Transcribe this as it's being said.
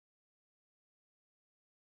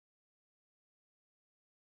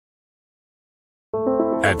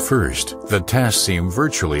At first, the task seemed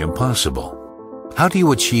virtually impossible. How do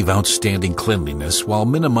you achieve outstanding cleanliness while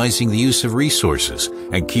minimizing the use of resources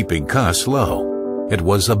and keeping costs low? It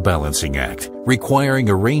was a balancing act, requiring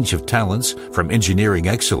a range of talents from engineering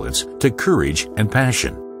excellence to courage and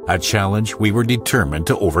passion, a challenge we were determined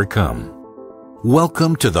to overcome.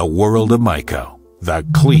 Welcome to the world of MEIKO, the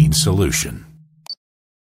clean solution.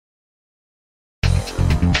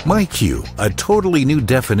 MEIQ, a totally new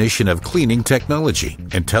definition of cleaning technology,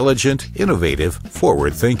 intelligent, innovative,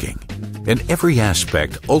 forward-thinking. In every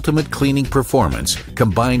aspect, ultimate cleaning performance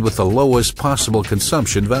combined with the lowest possible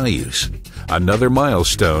consumption values. Another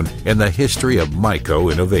milestone in the history of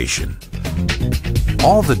MEIKO innovation.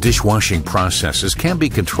 All the dishwashing processes can be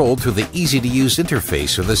controlled through the easy-to-use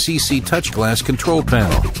interface of the CC Touch Glass control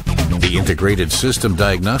panel. The integrated system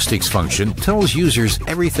diagnostics function tells users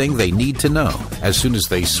everything they need to know as soon as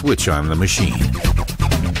they switch on the machine.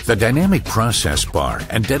 The dynamic process bar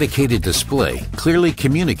and dedicated display clearly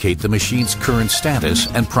communicate the machine's current status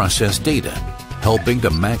and process data, helping to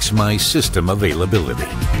maximize system availability.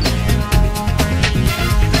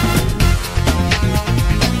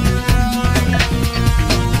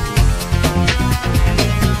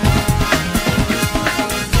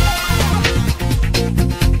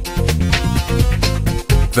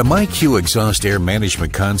 The MEIQ exhaust air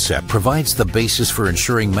management concept provides the basis for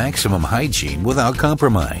ensuring maximum hygiene without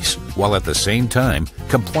compromise, while at the same time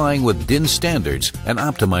complying with DIN standards and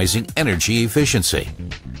optimizing energy efficiency.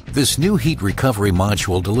 This new heat recovery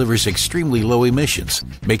module delivers extremely low emissions,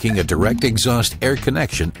 making a direct exhaust air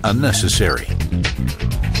connection unnecessary.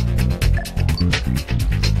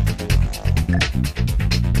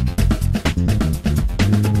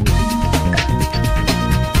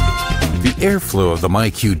 The airflow of the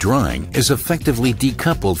MEIQ drying is effectively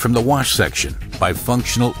decoupled from the wash section by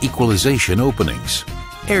functional equalization openings.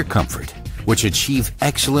 Air Comfort, which achieve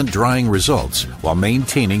excellent drying results while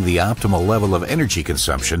maintaining the optimal level of energy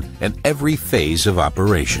consumption in every phase of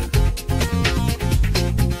operation.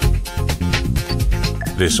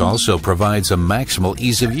 This also provides a maximal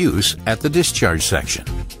ease of use at the discharge section.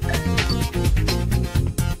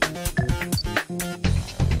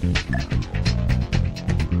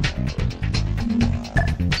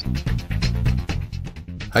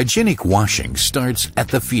 Hygienic washing starts at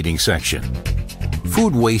the feeding section.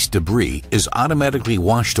 Food waste debris is automatically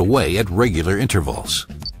washed away at regular intervals.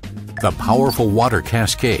 The powerful water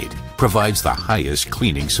cascade provides the highest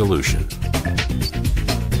cleaning solution.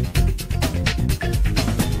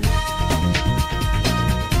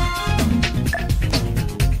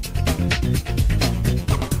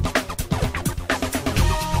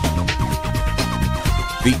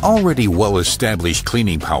 The already well-established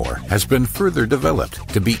cleaning power has been further developed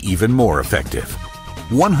to be even more effective.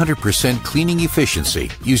 100% cleaning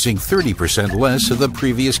efficiency using 30% less of the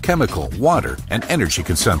previous chemical, water, and energy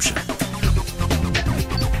consumption.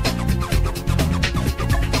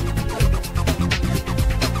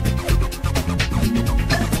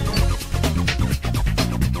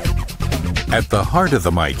 At the heart of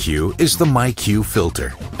the MEIQ is the MEIQ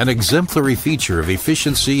filter, an exemplary feature of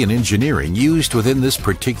efficiency and engineering used within this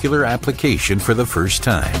particular application for the first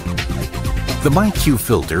time. The MEIQ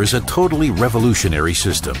filter is a totally revolutionary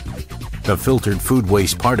system. The filtered food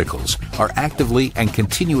waste particles are actively and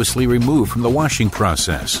continuously removed from the washing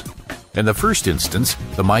process. In the first instance,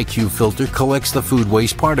 the MEIQ filter collects the food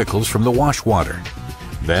waste particles from the wash water.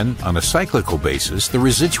 Then, on a cyclical basis, the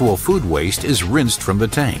residual food waste is rinsed from the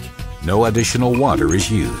tank. No additional water is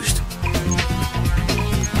used.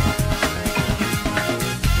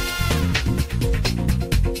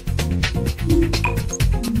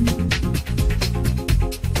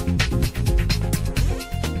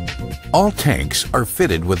 All tanks are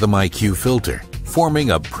fitted with the MEIQ filter, forming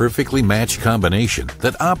a perfectly matched combination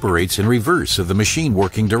that operates in reverse of the machine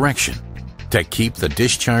working direction to keep the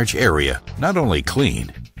discharge area not only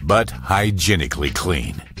clean, but hygienically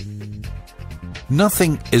clean.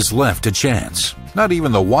 Nothing is left to chance, not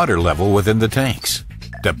even the water level within the tanks.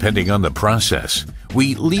 Depending on the process,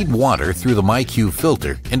 we lead water through the MEIQ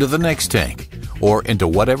filter into the next tank, or into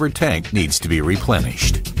whatever tank needs to be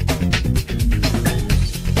replenished.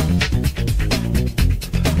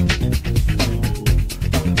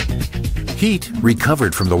 Heat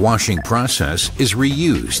recovered from the washing process is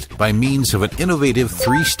reused by means of an innovative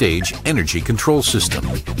 3-stage energy control system.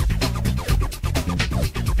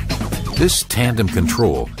 This tandem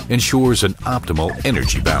control ensures an optimal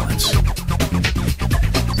energy balance.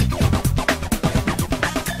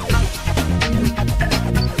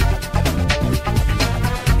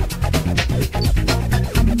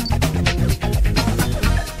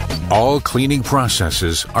 All cleaning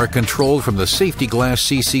processes are controlled from the Safety Glass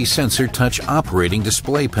CC Sensor Touch operating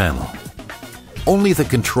display panel. Only the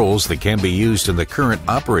controls that can be used in the current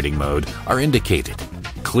operating mode are indicated.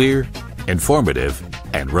 Clear, informative,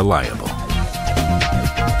 and reliable.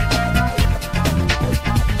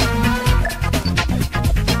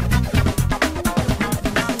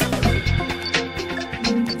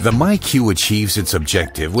 The MEIKO achieves its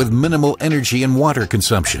objective with minimal energy and water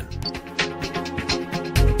consumption.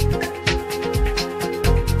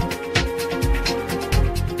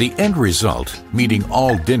 The end result, meeting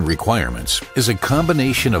all DIN requirements, is a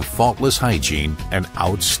combination of faultless hygiene and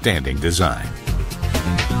outstanding design.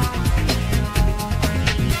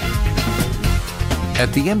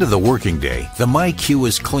 At the end of the working day, the MEIKO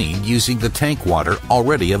is cleaned using the tank water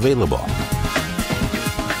already available.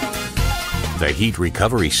 The heat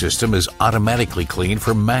recovery system is automatically cleaned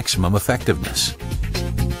for maximum effectiveness.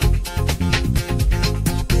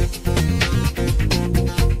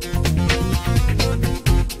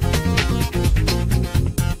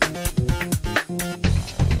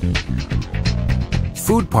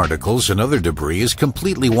 Food particles and other debris is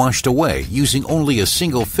completely washed away using only a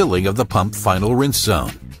single filling of the pump final rinse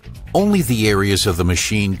zone. Only the areas of the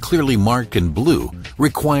machine clearly marked in blue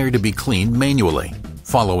require to be cleaned manually.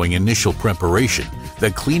 Following initial preparation,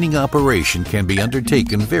 the cleaning operation can be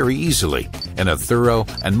undertaken very easily, in a thorough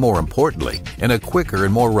and, more importantly, in a quicker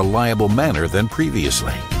and more reliable manner than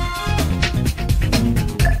previously.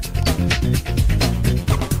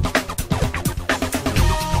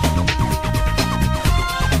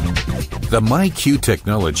 The MEIKO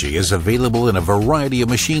technology is available in a variety of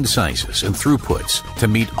machine sizes and throughputs to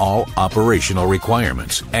meet all operational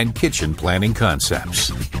requirements and kitchen planning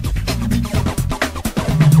concepts.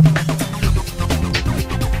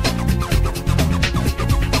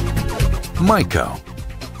 MEIKO,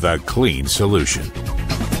 the clean solution.